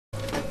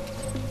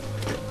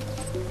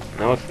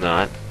No, it's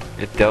not.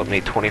 It dealt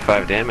me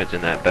 25 damage in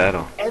that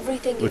battle.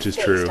 Everything Which you've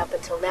is faced true. up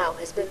until now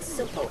has been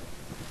simple.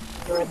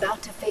 You're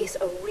about to face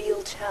a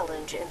real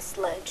challenge in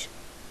Sledge.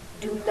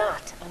 Do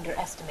not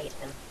underestimate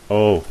him.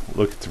 Oh,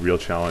 look, it's a real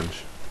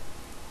challenge.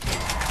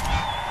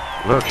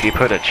 Look, he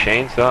put a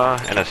chainsaw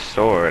and a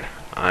sword.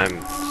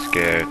 I'm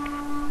scared.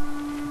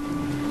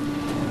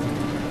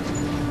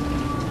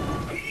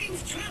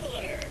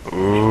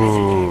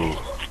 Ooh.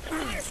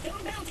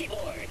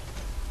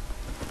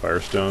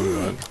 Firestone,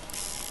 what?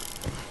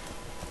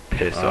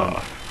 Piss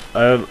off.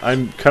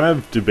 I'm kind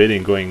of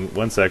debating going...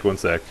 One sec.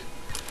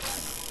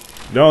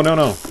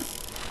 No.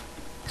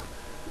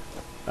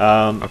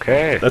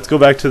 Okay. Let's go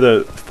back to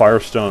the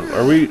Firestone.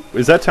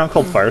 Is that town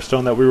called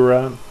Firestone that we were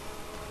at?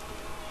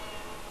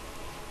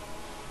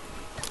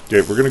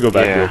 Okay, we're gonna go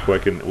back real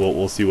quick and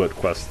we'll see what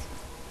quest...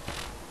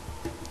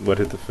 What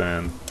hit the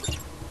fan.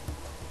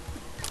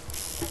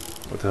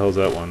 What the hell is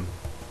that one?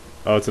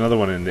 Oh, it's another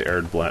one in the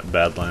arid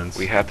Badlands.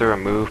 We have to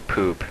remove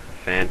poop.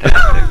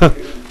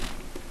 Fantastic.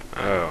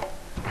 Oh.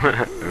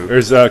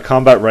 There's a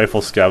combat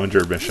rifle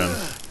scavenger mission.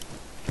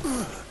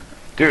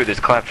 Dude, this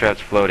claptrap's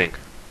floating.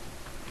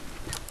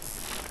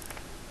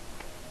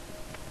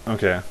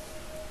 Okay.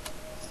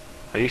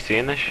 Are you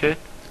seeing this shit?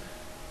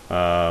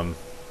 Not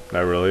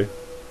really.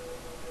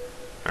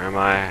 Or am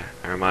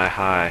I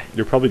high?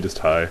 You're probably just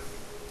high.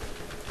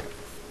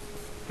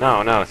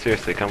 No,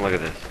 seriously, come look at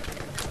this.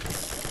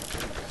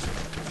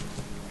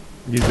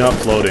 He's not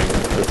floating.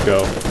 Let's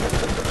go.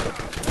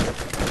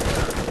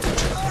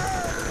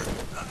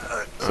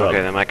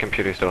 Okay, then my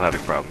computer's still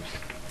having problems.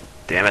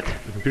 Damn it.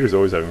 The computer's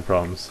always having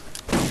problems.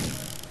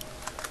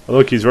 Oh,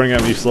 look, he's running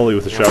at me slowly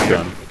with a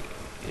shotgun.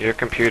 Your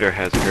computer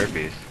has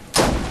herpes.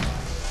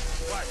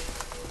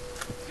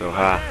 So,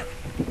 ha.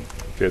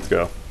 Okay, let's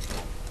go.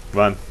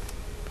 Come on.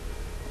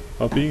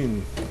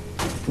 Hopping.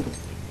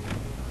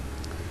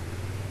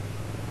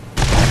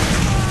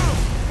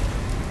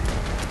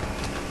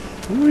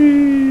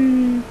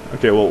 Whee!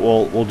 Okay,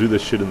 we'll do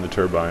this shit in the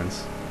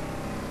turbines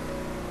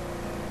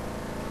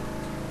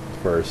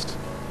first.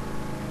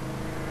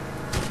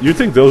 You'd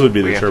think those would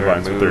be the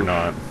turbines, but they're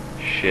not.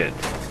 Shit.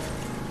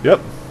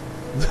 Yep.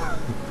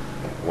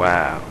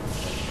 Wow.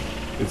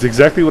 It's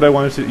exactly what I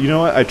wanted to... You know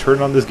what? I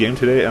turned on this game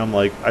today, and I'm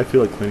like, I feel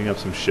like cleaning up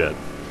some shit.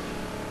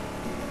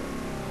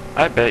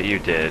 I bet you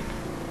did.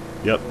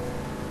 Yep.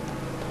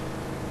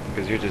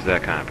 Because you're just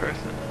that kind of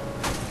person.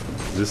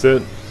 Is this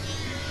it?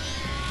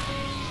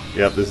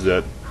 Yep, this is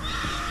it.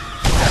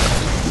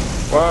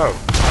 Whoa!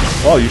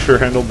 Oh, you sure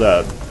handled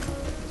that.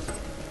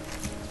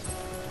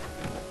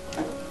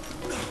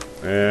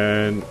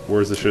 And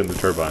where's the shit in the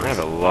turbines? I have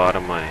a lot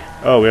of money.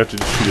 Oh, we have to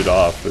just shoot it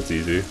off. That's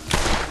easy.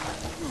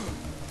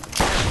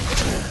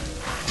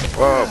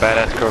 Whoa,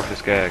 badass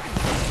Crowfish gag.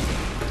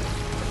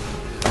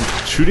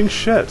 I'm shooting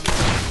shit.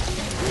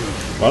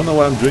 Well, I don't know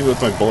what I'm doing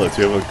with my bullets.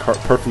 We have a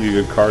perfectly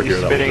good car here.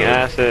 He's spitting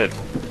acid.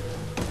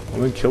 I'm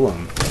gonna kill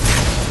him.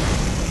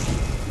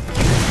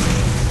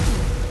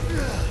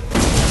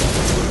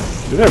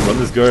 Did I run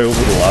this guy over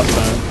the last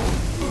time?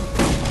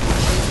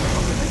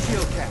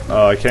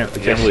 Oh, I can't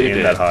really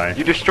aim that high.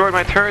 You destroyed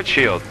my turret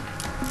shield.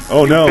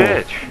 Oh no!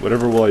 Bitch.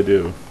 Whatever will I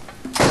do?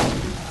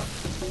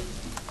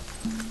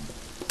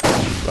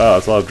 Wow,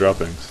 that's a lot of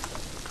droppings.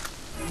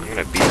 I'm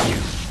gonna beat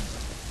you.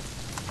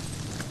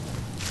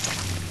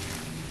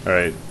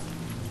 Alright.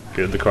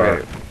 Get in the car.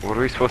 Wait, what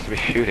are we supposed to be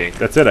shooting?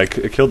 That's it, I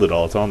killed it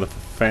all. It's on the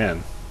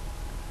fan.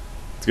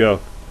 Let's go.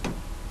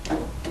 I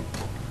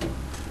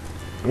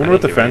wonder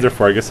what the fans are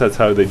for. I guess that's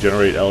how they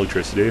generate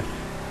electricity.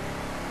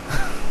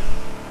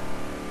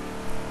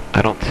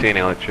 I don't see any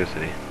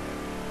electricity.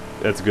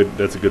 That's a good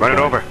Run it point.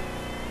 over.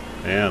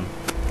 I am.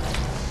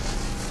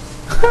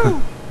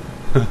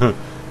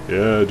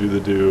 Yeah, do the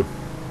do.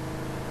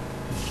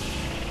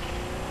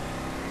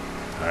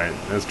 Alright,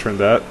 let's turn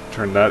that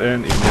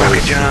in. Even though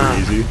it's super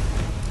easy.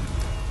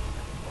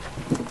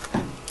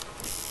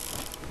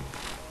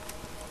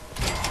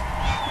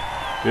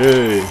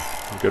 Yay!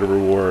 Got a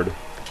reward.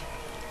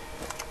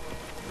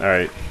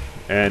 Alright.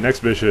 And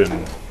next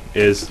mission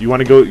is you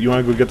wanna go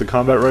get the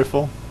combat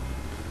rifle?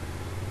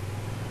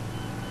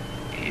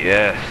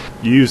 Yes.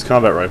 You use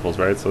combat rifles,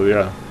 right? So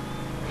yeah.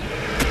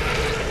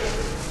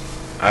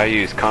 I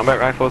use combat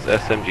rifles,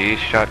 SMGs,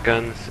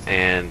 shotguns,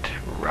 and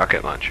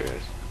rocket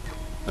launchers.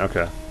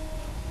 Okay.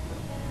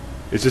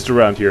 It's just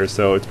around here,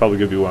 so it's probably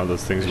gonna be one of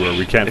those things where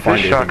we can't find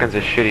anything. If your shotgun's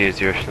as shitty as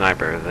your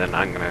sniper, then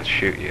I'm gonna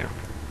shoot you.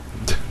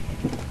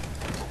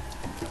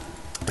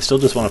 I still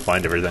just want to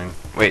find everything.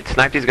 Wait,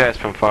 snipe these guys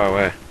from far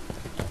away.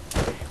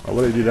 Why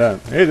would I do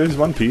that? Hey, there's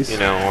one piece. You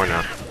know, or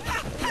not.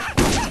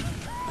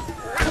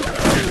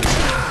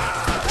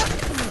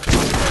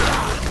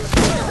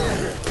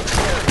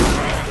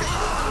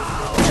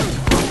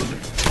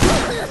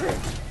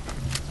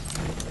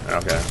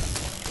 Okay.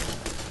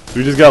 So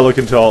we just gotta look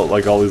into all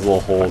these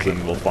little holes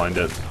and we'll find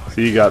it.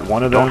 See, you got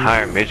one of them. Don't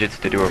hire midgets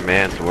to do a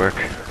man's work.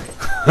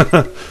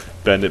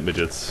 Bandit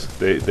midgets.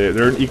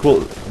 They're an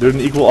equal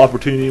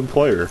opportunity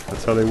employer.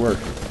 That's how they work.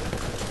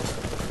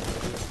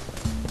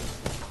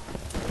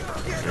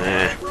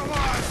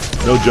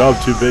 No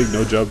job too big,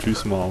 no job too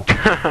small.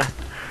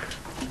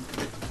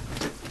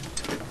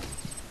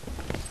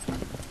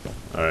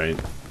 Alright.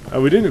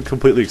 We didn't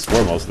completely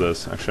explore most of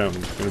this. Actually, I'm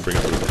going to bring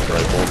up the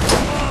rifle.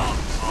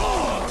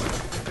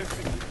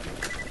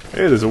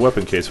 Hey, there's a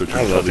weapon case, which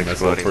was totally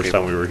messed up the first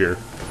time we were here.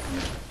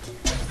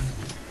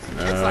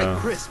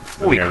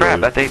 Holy crap,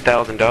 that's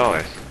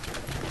 $8,000.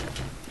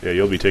 Yeah,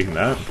 you'll be taking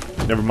that.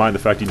 Never mind the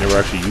fact you never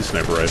actually use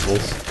sniper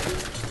rifles.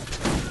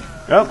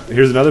 Oh,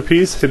 here's another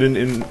piece hidden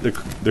in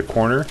the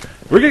corner.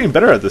 We're getting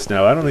better at this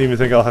now. I don't even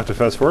think I'll have to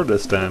fast forward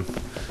this time.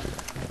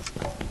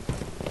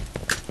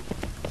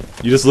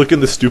 You just look in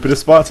the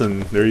stupidest spots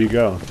and there you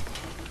go.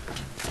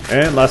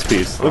 And last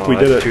piece. Look, we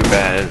did it. Too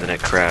bad, isn't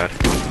it, crowd?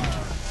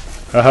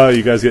 Haha,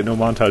 you guys get no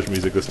montage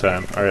music this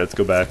time. Alright, let's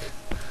go back.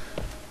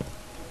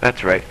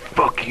 That's right.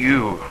 Fuck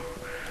you.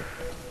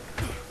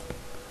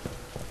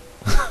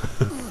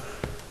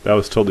 That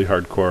was totally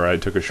hardcore. I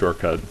took a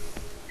shortcut.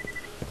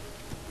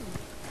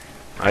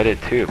 I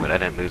did too, but I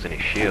didn't lose any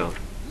shield.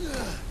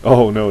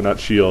 Oh no, not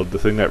shield. The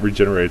thing that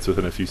regenerates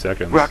within a few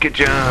seconds. Rocket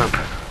jump!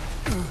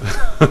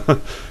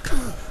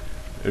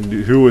 And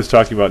who was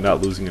talking about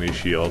not losing any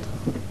shield?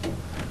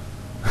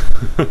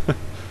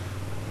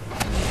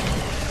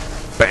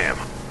 Bam!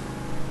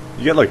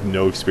 You get like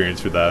no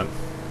experience for that.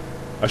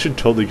 I should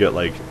totally get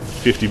like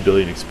 50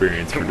 billion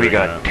experience for doing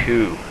that. We got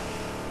 2.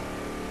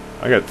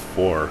 I got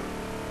 4.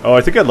 Oh,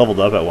 I think I leveled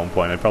up at one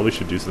point. I probably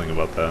should do something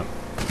about that.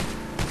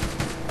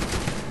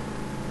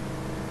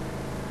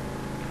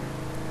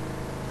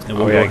 And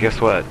Oh yeah, guess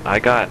what? I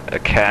got a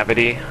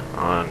cavity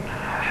on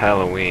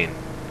Halloween.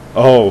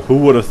 Oh, who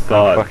would have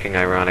thought? How fucking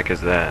ironic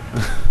is that?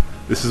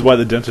 This is why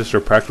the dentists are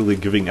practically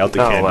giving out the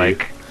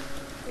candy.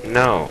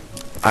 No.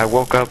 I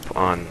woke up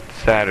on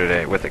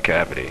Saturday with a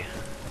cavity.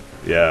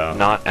 Yeah.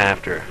 Not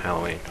after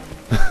Halloween.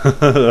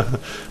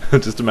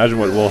 Just imagine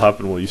what will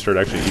happen when you start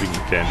actually eating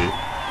the candy.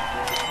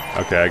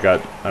 Okay, I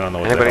don't know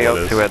what Anybody the hell else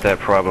it is. who had that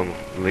problem,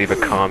 leave a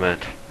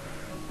comment,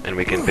 and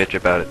we can bitch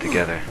about it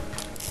together.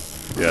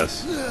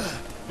 Yes.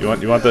 You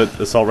want the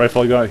assault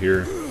rifle I got?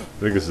 Here. I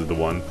think this is the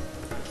one.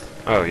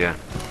 Oh yeah.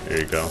 There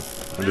you go.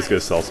 I'm just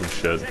gonna sell some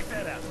shit.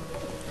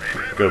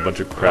 Got a bunch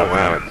of crap. Oh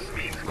wow.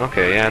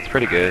 Okay, yeah, it's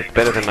pretty good. It's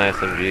better than my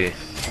SMG.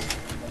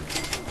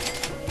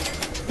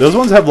 Those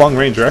ones have long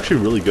range. They're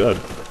actually really good.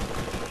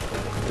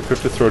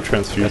 Equipped to throw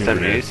transfusion SMGs?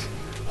 grenades.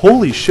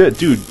 Holy shit,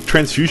 dude!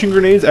 Transfusion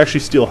grenades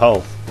actually steal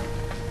health.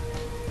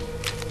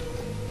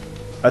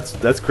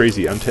 That's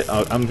crazy. I'm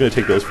gonna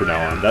take those from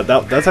now on.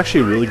 That's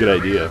actually a really good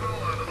idea.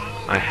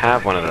 I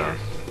have one of those.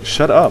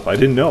 Shut up! I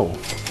didn't know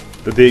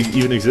that they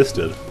even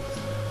existed.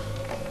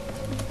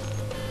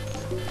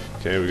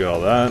 Okay, we got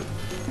all that,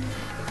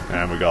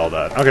 and we got all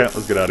that. Okay,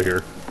 let's get out of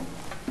here.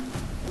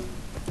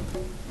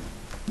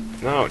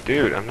 No,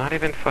 dude, I'm not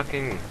even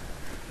fucking.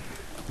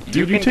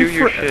 Dude, you can do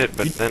your shit,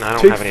 but then I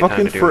don't have any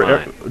time to do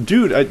mine.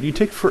 Dude, you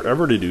take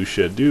forever to do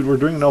shit. Dude, we're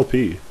doing an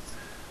LP.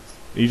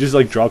 You just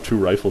like drop 2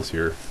 rifles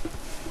here.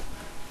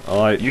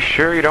 You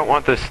sure you don't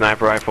want this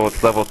sniper rifle?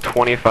 It's level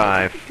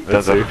 25,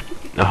 does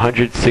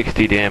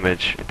 160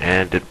 damage,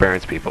 and it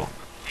burns people.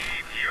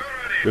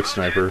 Good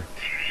sniper.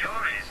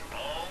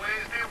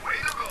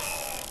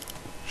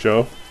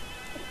 Show?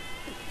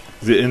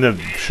 Is it in the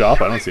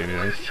shop? I don't see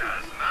anything.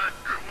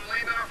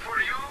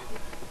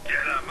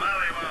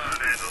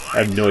 I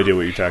have no idea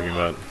what you're talking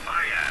about.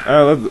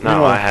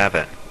 No, I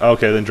haven't.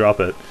 Okay, then drop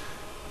it.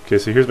 Okay,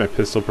 so here's my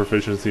pistol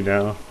proficiency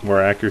now.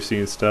 More accuracy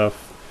and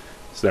stuff.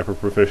 Sniper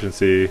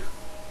proficiency.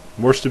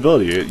 More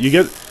stability. You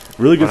get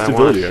really good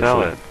stability,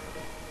 actually.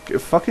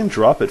 Fucking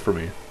drop it for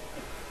me.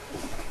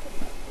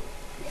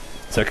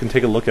 So I can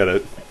take a look at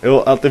it.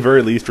 It'll, at the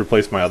very least,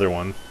 replace my other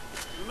one.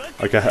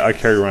 Like, I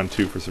carry around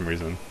 2 for some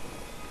reason.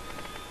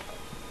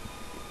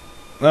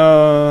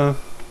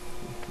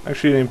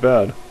 Actually, it ain't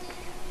bad.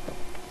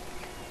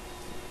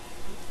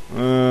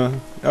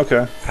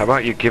 Okay. How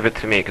about you give it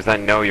to me, because I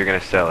know you're going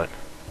to sell it.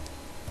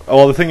 Oh,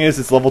 well, the thing is,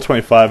 it's level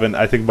 25, and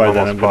I think by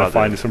then I'm going to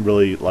find some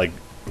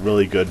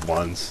really good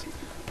ones.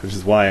 Which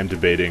is why I'm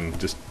debating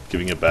just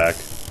giving it back.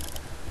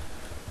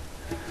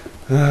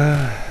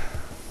 So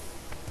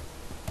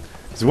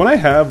the one I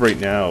have right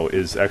now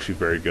is actually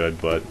very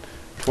good, but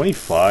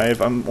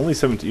 25, I'm only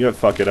 17. Yeah,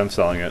 fuck it, I'm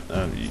selling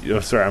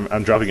it. Sorry,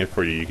 I'm dropping it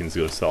for you. You can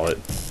go sell it.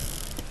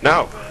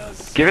 No,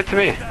 give it to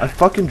me. I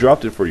fucking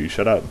dropped it for you.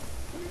 Shut up.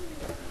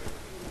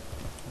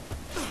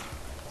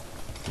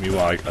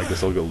 Meanwhile, I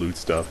guess I'll go loot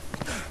stuff.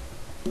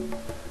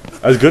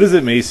 As good as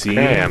it may seem,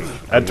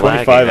 at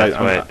 25, that's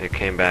why it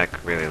came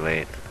back really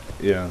late.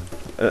 Yeah.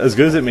 As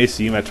good as it may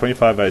seem, at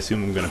 25, I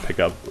assume I'm going to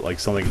pick up like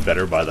something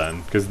better by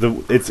then, because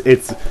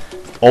it's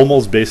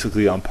almost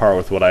basically on par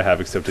with what I have,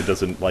 except it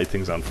doesn't light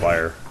things on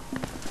fire,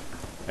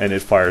 and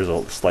it fires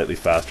slightly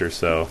faster.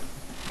 So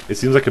it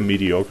seems like a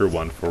mediocre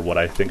one for what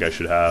I think I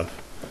should have.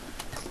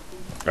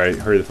 All right,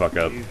 hurry the fuck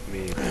up.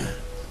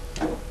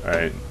 All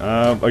right,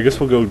 I guess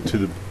we'll go to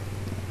the.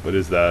 What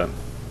is that?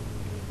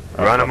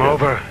 Run them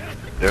over.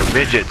 They're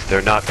midgets.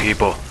 They're not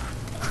people.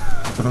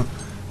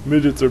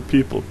 Midgets are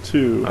people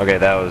too. Okay,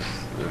 that was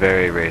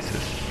very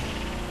racist.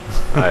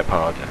 I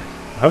apologize.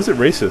 How is it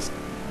racist?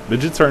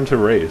 Midgets are into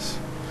race.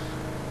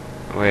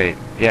 Wait,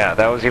 yeah,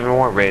 that was even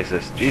more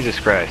racist. Jesus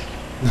Christ.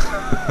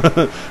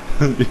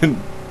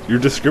 You're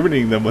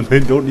discriminating them when they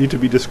don't need to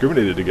be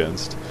discriminated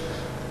against.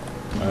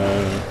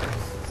 We're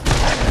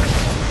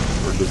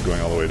just going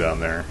all the way down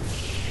there.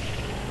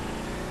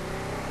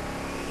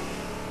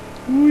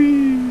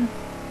 Whee!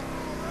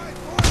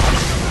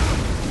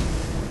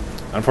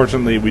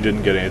 Unfortunately, we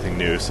didn't get anything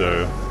new,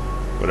 so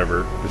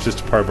whatever. It's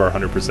just part of our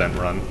 100%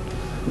 run.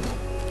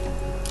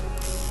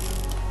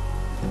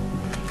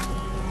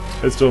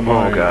 It's still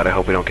mine. Oh god, I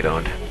hope we don't get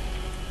owned.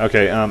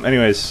 Okay,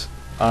 anyways,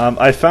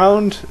 I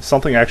found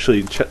something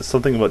actually,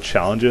 something about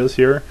challenges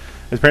here.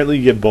 Apparently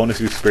you get bonus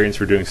experience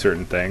for doing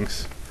certain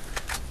things.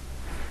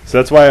 So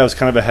that's why I was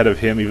kind of ahead of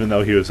him, even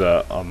though he was,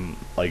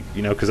 like,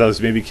 you know, because I was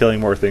maybe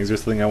killing more things or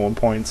something at one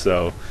point,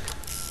 so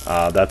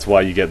that's why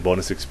you get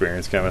bonus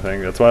experience kind of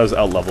thing. That's why I was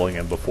out-leveling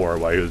him before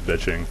while he was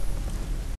bitching.